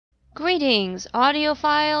Greetings,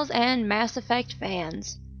 audiophiles and Mass Effect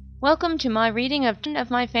fans. Welcome to my reading of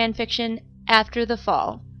my fanfiction, After the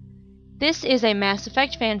Fall. This is a Mass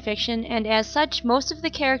Effect fanfiction, and as such, most of the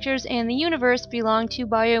characters and the universe belong to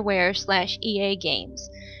BioWare/EA Games.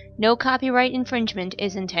 No copyright infringement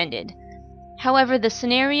is intended. However, the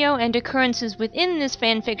scenario and occurrences within this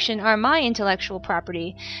fanfiction are my intellectual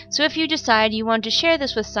property, so if you decide you want to share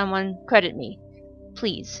this with someone, credit me.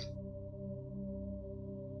 Please.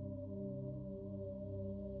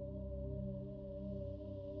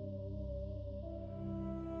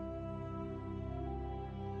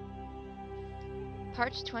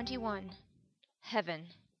 Part 21. Heaven.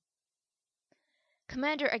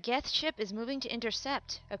 Commander, a Geth ship is moving to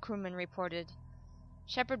intercept, a crewman reported.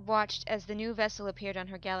 Shepard watched as the new vessel appeared on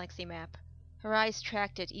her galaxy map. Her eyes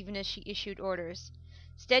tracked it even as she issued orders.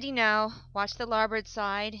 Steady now. Watch the larboard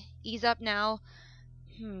side. Ease up now.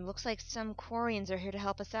 Looks like some quarians are here to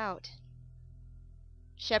help us out.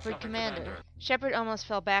 Shepard, Commander. Shepard almost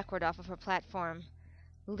fell backward off of her platform.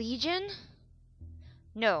 Legion?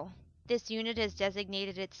 No. This unit has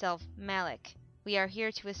designated itself Malik. We are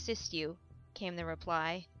here to assist you, came the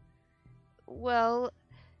reply. Well,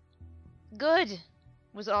 good,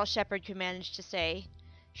 was all Shepard could manage to say.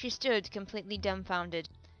 She stood completely dumbfounded.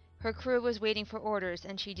 Her crew was waiting for orders,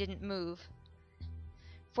 and she didn't move.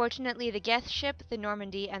 Fortunately, the Geth ship, the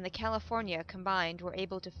Normandy, and the California combined were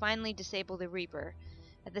able to finally disable the Reaper.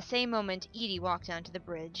 At the same moment, Edie walked onto the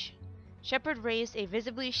bridge. Shepard raised a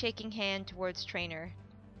visibly shaking hand towards Traynor.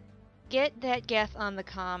 Get that Geth on the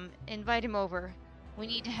comm. Invite him over. We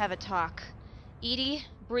need to have a talk. Edie,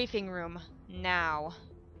 briefing room. Now.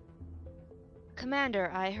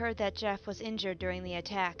 Commander, I heard that Jeff was injured during the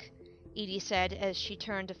attack, Edie said as she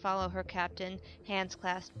turned to follow her captain, hands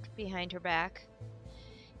clasped behind her back.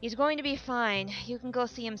 He's going to be fine. You can go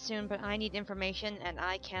see him soon, but I need information, and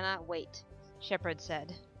I cannot wait, Shepard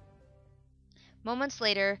said. Moments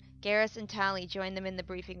later, Garrus and Tali joined them in the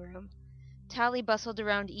briefing room. Tali bustled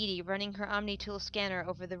around Edie, running her Omni-Tool scanner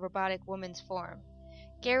over the robotic woman's form.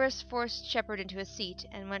 Garrus forced Shepard into a seat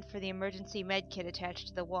and went for the emergency medkit attached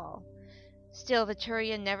to the wall. Still, the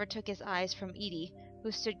Turian never took his eyes from Edie,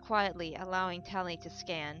 who stood quietly, allowing Tali to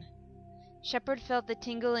scan. Shepard felt the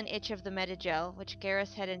tingle and itch of the Medigel, which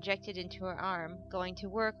Garrus had injected into her arm, going to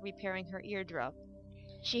work repairing her eardrum.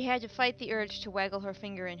 She had to fight the urge to waggle her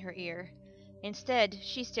finger in her ear. Instead,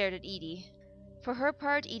 she stared at Edie. For her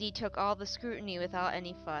part, Edie took all the scrutiny without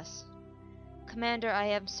any fuss. Commander, I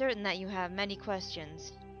am certain that you have many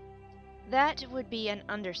questions. That would be an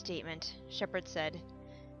understatement, Shepard said.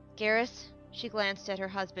 Garrus, she glanced at her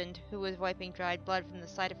husband, who was wiping dried blood from the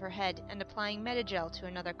side of her head and applying Medigel to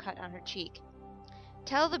another cut on her cheek.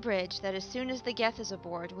 Tell the bridge that as soon as the Geth is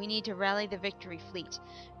aboard, we need to rally the Victory Fleet.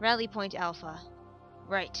 Rally Point Alpha.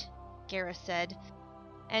 Right, Garrus said,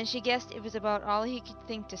 and she guessed it was about all he could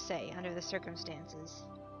think to say under the circumstances.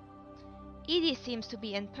 Edie seems to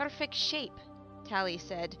be in perfect shape, Tali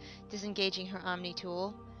said, disengaging her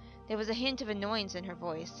Omni-Tool. There was a hint of annoyance in her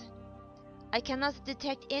voice. I cannot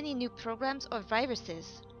detect any new programs or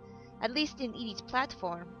viruses, at least in Edie's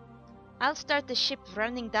platform. I'll start the ship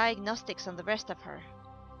running diagnostics on the rest of her.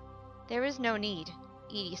 There is no need,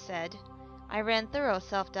 Edie said. I ran thorough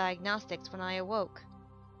self-diagnostics when I awoke.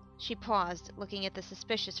 She paused, looking at the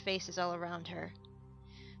suspicious faces all around her.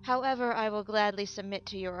 However, I will gladly submit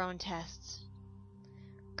to your own tests.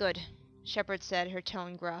 Good, Shepard said, her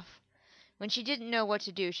tone gruff. When she didn't know what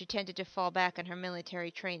to do, she tended to fall back on her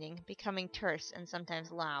military training, becoming terse and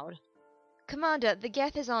sometimes loud. Commander, the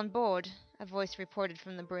Geth is on board, a voice reported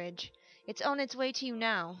from the bridge. It's on its way to you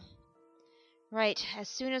now. Right, as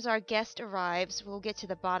soon as our guest arrives, we'll get to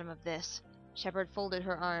the bottom of this. Shepard folded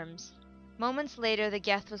her arms. Moments later, the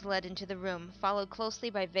Geth was led into the room, followed closely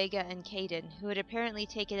by Vega and Kaidan, who had apparently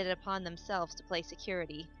taken it upon themselves to play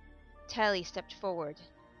security. Tali stepped forward.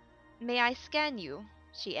 May I scan you?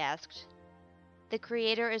 She asked. The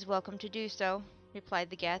Creator is welcome to do so, replied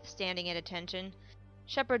the Geth, standing at attention.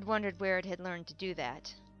 Shepard wondered where it had learned to do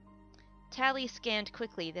that. Tali scanned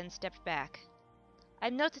quickly, then stepped back.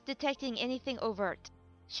 I'm not detecting anything overt,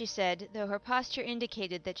 she said, though her posture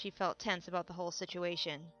indicated that she felt tense about the whole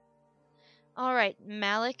situation. All right,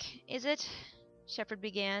 Malik, is it? Shepard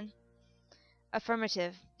began.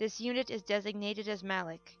 Affirmative. This unit is designated as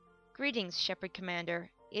Malik. Greetings, Shepard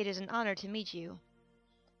Commander. It is an honor to meet you.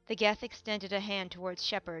 The Geth extended a hand towards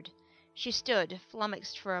Shepard. She stood,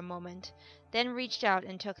 flummoxed for a moment, then reached out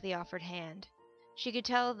and took the offered hand. She could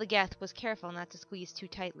tell the Geth was careful not to squeeze too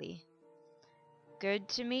tightly. Good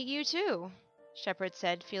to meet you, too, Shepard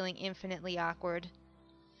said, feeling infinitely awkward.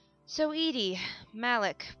 So Edie,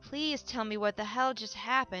 Malik, please tell me what the hell just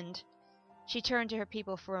happened. She turned to her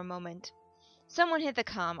people for a moment. Someone hit the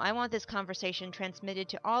comm. I want this conversation transmitted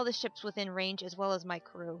to all the ships within range as well as my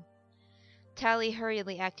crew. Tally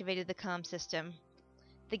hurriedly activated the comm system.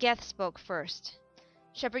 The Geth spoke first.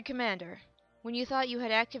 Shepard Commander, when you thought you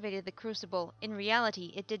had activated the crucible, in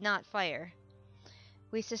reality it did not fire.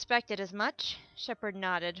 We suspected as much, Shepard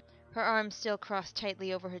nodded, her arms still crossed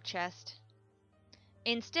tightly over her chest.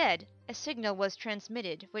 Instead, a signal was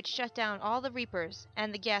transmitted which shut down all the Reapers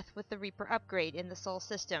and the Geth with the Reaper upgrade in the Sol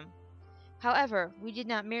system. However, we did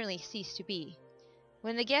not merely cease to be.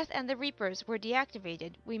 When the Geth and the Reapers were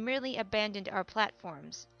deactivated, we merely abandoned our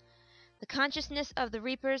platforms. The consciousness of the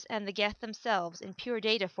Reapers and the Geth themselves in pure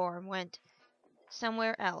data form went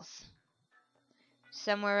somewhere else.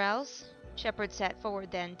 Somewhere else? Shepard sat forward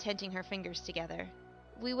then, tenting her fingers together.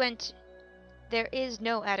 We went... There is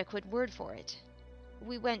no adequate word for it.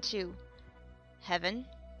 We went to... heaven?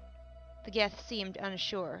 The Geth seemed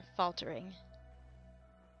unsure, faltering.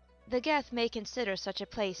 The Geth may consider such a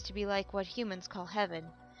place to be like what humans call heaven,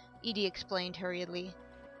 Edie explained hurriedly.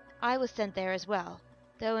 I was sent there as well,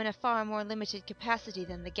 though in a far more limited capacity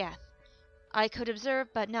than the Geth. I could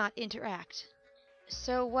observe but not interact.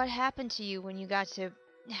 So what happened to you when you got to...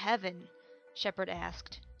 heaven? Shepard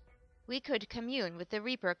asked. We could commune with the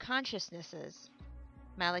Reaper consciousnesses,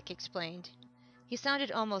 Malik explained. He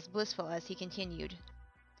sounded almost blissful as he continued.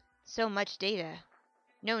 So much data.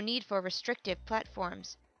 No need for restrictive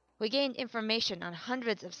platforms. We gained information on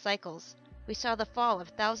hundreds of cycles. We saw the fall of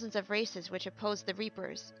thousands of races which opposed the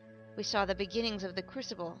Reapers. We saw the beginnings of the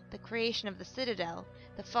Crucible, the creation of the Citadel,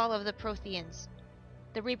 the fall of the Protheans.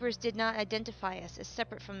 The Reapers did not identify us as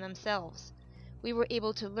separate from themselves. We were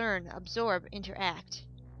able to learn, absorb, interact.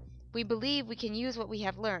 We believe we can use what we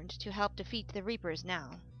have learned to help defeat the Reapers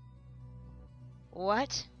now.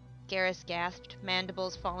 What? Garrus gasped,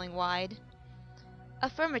 mandibles falling wide.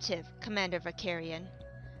 Affirmative, Commander Vicarian.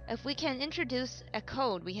 If we can introduce a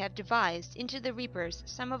code we have devised into the Reapers,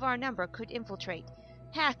 some of our number could infiltrate,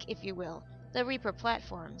 hack, if you will, the Reaper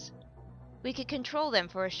platforms. We could control them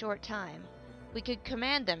for a short time. We could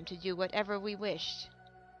command them to do whatever we wished.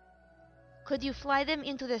 Could you fly them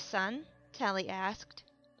into the sun? Tally asked.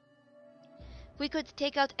 We could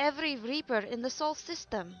take out every Reaper in the Sol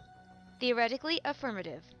system. Theoretically,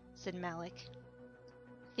 affirmative, said Malik.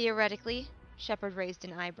 Theoretically, Shepard raised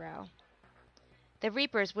an eyebrow. The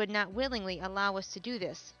Reapers would not willingly allow us to do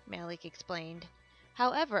this, Malik explained.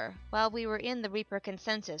 However, while we were in the Reaper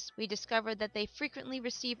consensus, we discovered that they frequently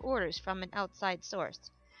receive orders from an outside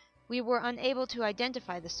source. We were unable to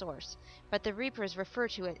identify the source, but the Reapers refer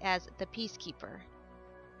to it as the Peacekeeper.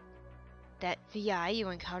 That VI you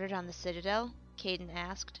encountered on the Citadel? Caden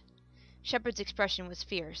asked. Shepard's expression was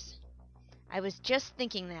fierce. I was just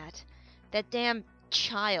thinking that. That damn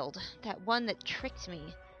child, that one that tricked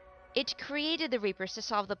me. It created the Reapers to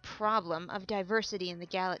solve the problem of diversity in the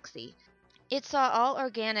galaxy. It saw all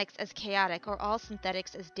organics as chaotic or all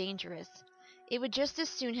synthetics as dangerous. It would just as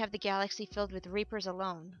soon have the galaxy filled with Reapers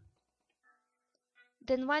alone.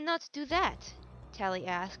 Then why not do that? Tally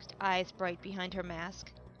asked, eyes bright behind her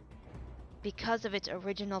mask. Because of its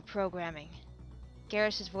original programming.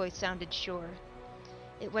 Garrus's voice sounded sure.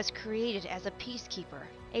 It was created as a peacekeeper,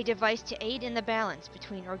 a device to aid in the balance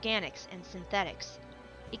between organics and synthetics.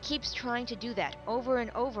 It keeps trying to do that over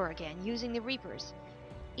and over again using the Reapers.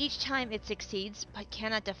 Each time it succeeds, but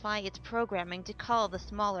cannot defy its programming to cull the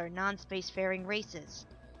smaller, non-spacefaring races.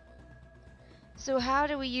 So how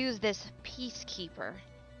do we use this peacekeeper?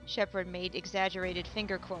 Shepard made exaggerated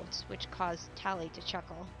finger quotes, which caused Tally to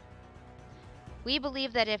chuckle. We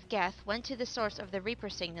believe that if Geth went to the source of the Reaper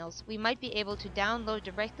signals, we might be able to download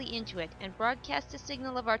directly into it and broadcast a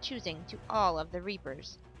signal of our choosing to all of the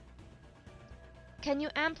Reapers. Can you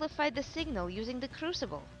amplify the signal using the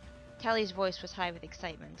Crucible? Tally's voice was high with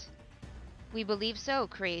excitement. We believe so,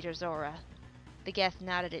 Creator Zora. The Geth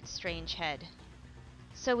nodded its strange head.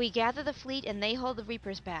 So we gather the fleet and they hold the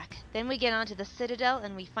Reapers back. Then we get onto the Citadel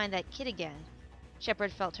and we find that kid again.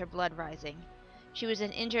 Shepard felt her blood rising. She was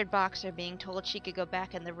an injured boxer being told she could go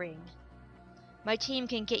back in the ring. My team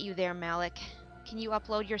can get you there, Malik. Can you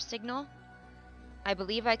upload your signal? I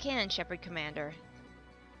believe I can, Shepard Commander.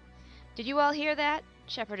 Did you all hear that?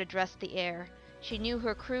 Shepard addressed the air. She knew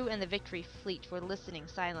her crew and the Victory Fleet were listening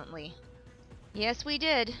silently. Yes, we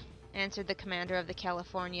did, answered the commander of the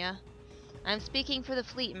California. I'm speaking for the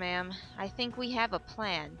fleet, ma'am. I think we have a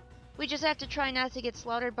plan. We just have to try not to get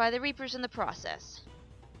slaughtered by the Reapers in the process.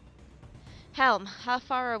 Helm, how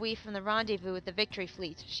far are we from the rendezvous with the Victory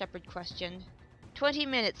Fleet? Shepard questioned. 20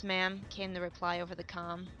 minutes, ma'am, came the reply over the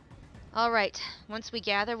comm. All right, once we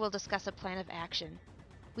gather, we'll discuss a plan of action.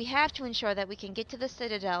 We have to ensure that we can get to the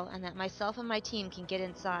Citadel and that myself and my team can get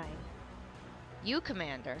inside. You,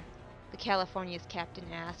 Commander? The California's captain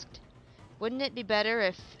asked. Wouldn't it be better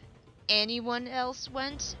if anyone else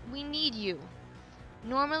went? We need you.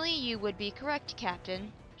 Normally you would be correct,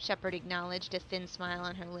 Captain, Shepard acknowledged, a thin smile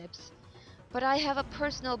on her lips. But I have a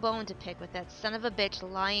personal bone to pick with that son of a bitch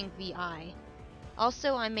lying VI.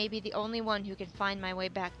 Also, I may be the only one who can find my way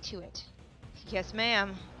back to it. Yes,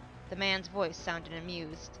 ma'am. The man's voice sounded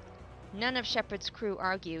amused. None of Shepard's crew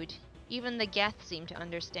argued. Even the Geth seemed to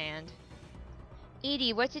understand.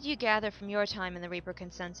 Edie, what did you gather from your time in the Reaper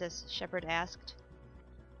Consensus? Shepard asked.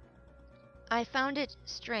 I found it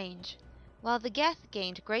strange. While the Geth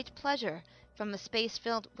gained great pleasure from a space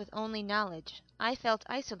filled with only knowledge, I felt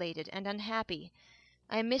isolated and unhappy.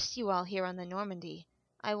 I missed you all here on the Normandy.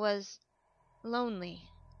 I was lonely.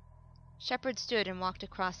 Shepard stood and walked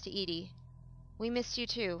across to Edie. We missed you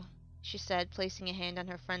too, she said, placing a hand on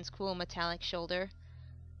her friend's cool metallic shoulder.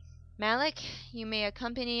 Malik, you may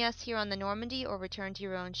accompany us here on the Normandy or return to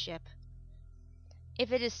your own ship.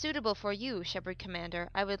 If it is suitable for you, Shepard Commander,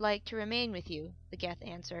 I would like to remain with you, the Geth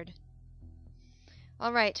answered.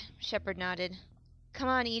 All right, Shepard nodded. Come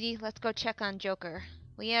on, Edie, let's go check on Joker.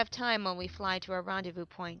 We have time when we fly to our rendezvous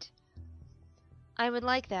point. I would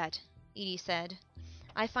like that, Edie said.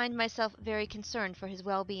 I find myself very concerned for his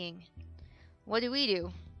well-being. What do we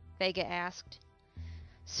do? Vega asked.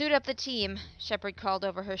 Suit up the team, Shepard called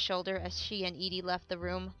over her shoulder as she and Edie left the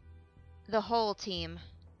room. The whole team.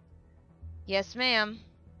 Yes, ma'am.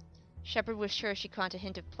 Shepard was sure she caught a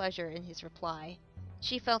hint of pleasure in his reply.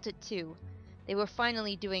 She felt it too. They were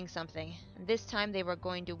finally doing something. This time they were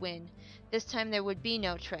going to win. This time there would be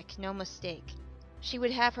no trick, no mistake. She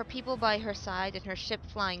would have her people by her side and her ship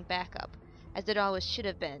flying back up, as it always should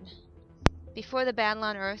have been. Before the battle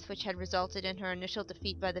on Earth, which had resulted in her initial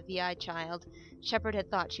defeat by the VI child, Shepard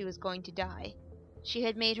had thought she was going to die. She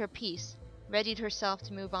had made her peace, readied herself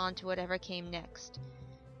to move on to whatever came next.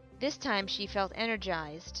 This time she felt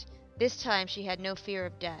energized. This time she had no fear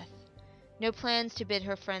of death. No plans to bid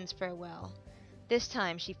her friends farewell. This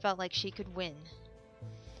time she felt like she could win.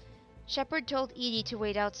 Shepard told Edie to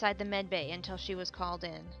wait outside the medbay until she was called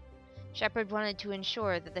in. Shepard wanted to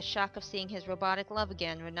ensure that the shock of seeing his robotic love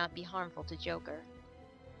again would not be harmful to Joker.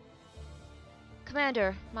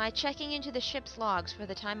 Commander, my checking into the ship's logs for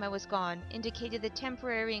the time I was gone indicated the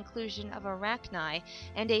temporary inclusion of Arachni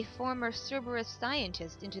and a former Cerberus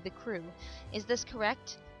scientist into the crew. Is this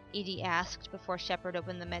correct? Edie asked before Shepard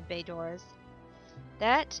opened the medbay doors.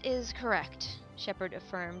 That is correct, Shepard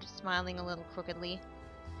affirmed, smiling a little crookedly.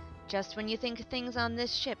 Just when you think things on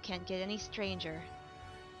this ship can't get any stranger.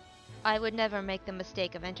 I would never make the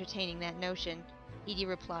mistake of entertaining that notion, Edie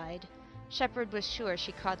replied. Shepard was sure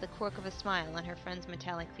she caught the quirk of a smile on her friend's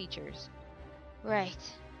metallic features. Right.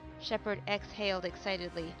 Shepard exhaled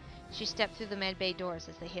excitedly. She stepped through the medbay doors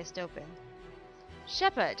as they hissed open.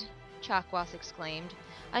 Shepard! Chakwas exclaimed.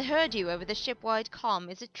 I heard you over the ship-wide comm.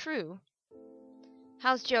 Is it true?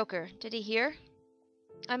 How's Joker? Did he hear?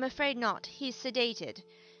 I'm afraid not. He's sedated.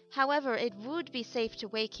 However, it would be safe to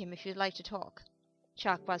wake him if you'd like to talk,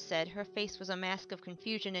 Chakwas said. Her face was a mask of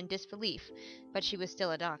confusion and disbelief, but she was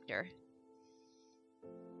still a doctor.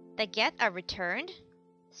 The Geth are returned?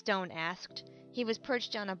 Stone asked. He was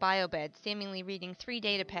perched on a biobed, seemingly reading 3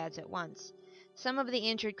 datapads at once. Some of the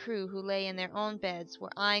injured crew who lay in their own beds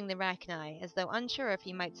were eyeing the Arachni, as though unsure if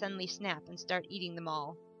he might suddenly snap and start eating them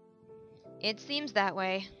all. It seems that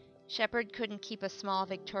way. Shepard couldn't keep a small,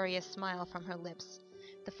 victorious smile from her lips.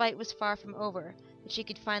 The fight was far from over, but she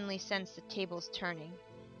could finally sense the tables turning.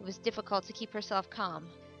 It was difficult to keep herself calm,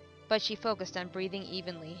 but she focused on breathing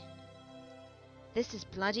evenly. This is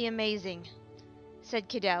bloody amazing, said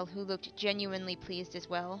Cadell, who looked genuinely pleased as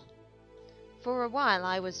well. For a while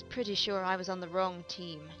I was pretty sure I was on the wrong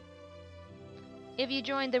team. If you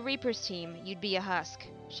joined the Reaper's team, you'd be a husk,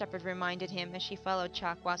 Shepard reminded him as she followed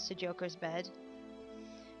Chakwas to Joker's bed.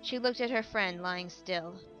 She looked at her friend lying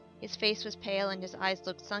still. His face was pale and his eyes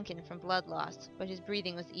looked sunken from blood loss, but his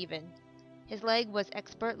breathing was even. His leg was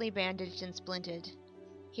expertly bandaged and splinted.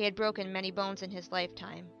 He had broken many bones in his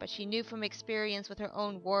lifetime, but she knew from experience with her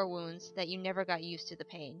own war wounds that you never got used to the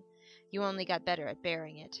pain. You only got better at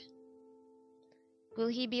bearing it. Will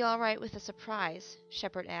he be all right with a surprise?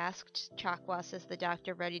 Shepard asked Chakwas as the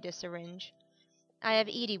doctor readied a syringe. I have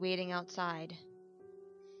Edie waiting outside.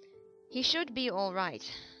 He should be all right.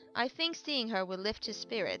 I think seeing her will lift his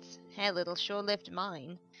spirits. Hell, it'll sure lift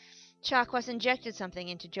mine. Chakwas injected something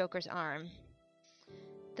into Joker's arm.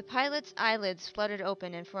 The pilot's eyelids fluttered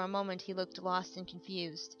open, and for a moment he looked lost and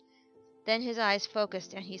confused. Then his eyes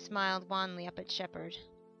focused and he smiled wanly up at Shepard.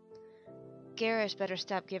 Garrus better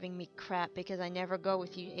stop giving me crap because I never go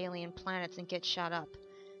with you alien planets and get shot up.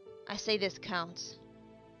 I say this counts.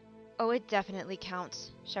 Oh, it definitely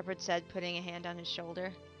counts, Shepard said, putting a hand on his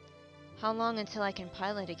shoulder. How long until I can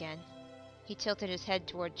pilot again? He tilted his head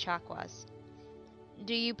toward Chakwas.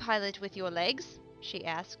 Do you pilot with your legs? She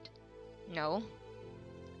asked. No.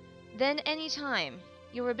 Then any time.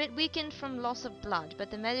 You're a bit weakened from loss of blood,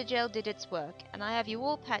 but the Medigel did its work, and I have you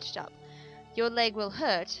all patched up. Your leg will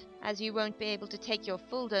hurt, as you won't be able to take your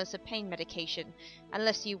full dose of pain medication,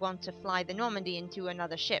 unless you want to fly the Normandy into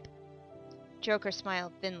another ship. Joker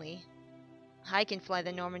smiled thinly. I can fly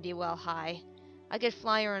the Normandy well high. I could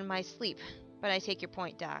fly her in my sleep, but I take your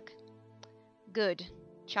point, Doc. Good.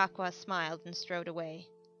 Chakwas smiled and strode away.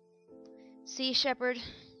 See, Shepard,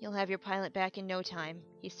 you'll have your pilot back in no time,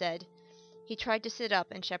 he said. He tried to sit up,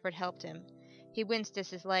 and Shepard helped him. He winced as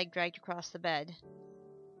his leg dragged across the bed.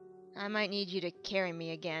 I might need you to carry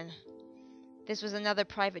me again. This was another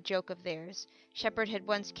private joke of theirs. Shepard had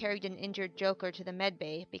once carried an injured Joker to the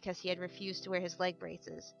medbay because he had refused to wear his leg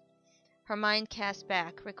braces. Her mind cast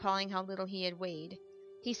back, recalling how little he had weighed.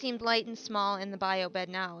 He seemed light and small in the biobed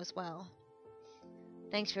now as well.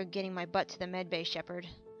 Thanks for getting my butt to the medbay, Shepard.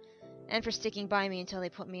 And for sticking by me until they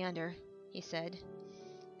put me under, he said.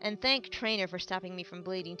 And thank Trainer for stopping me from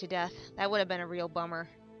bleeding to death. That would have been a real bummer.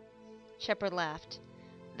 Shepard laughed.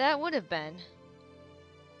 That would have been.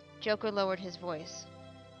 Joker lowered his voice.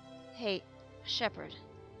 Hey, Shepard.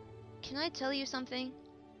 Can I tell you something?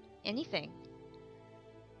 Anything.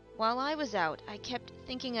 While I was out, I kept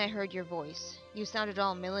thinking I heard your voice. You sounded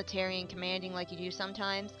all military and commanding like you do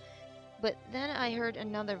sometimes. But then I heard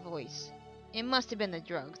another voice. It must have been the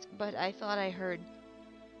drugs, but I thought I heard...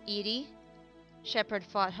 Edie? Shepard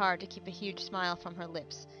fought hard to keep a huge smile from her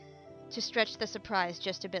lips, to stretch the surprise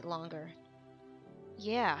just a bit longer.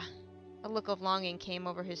 Yeah. A look of longing came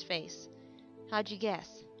over his face. How'd you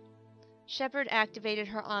guess? Shepard activated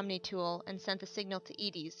her Omni tool and sent the signal to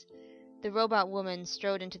Edie's. The robot woman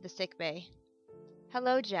strode into the sickbay.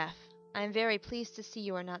 Hello, Jeff. I am very pleased to see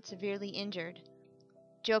you are not severely injured.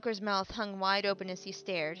 Joker's mouth hung wide open as he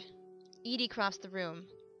stared. Edie crossed the room.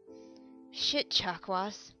 Shit,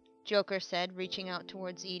 Chakwas, Joker said, reaching out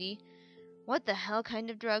towards Edie. What the hell kind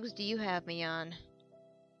of drugs do you have me on?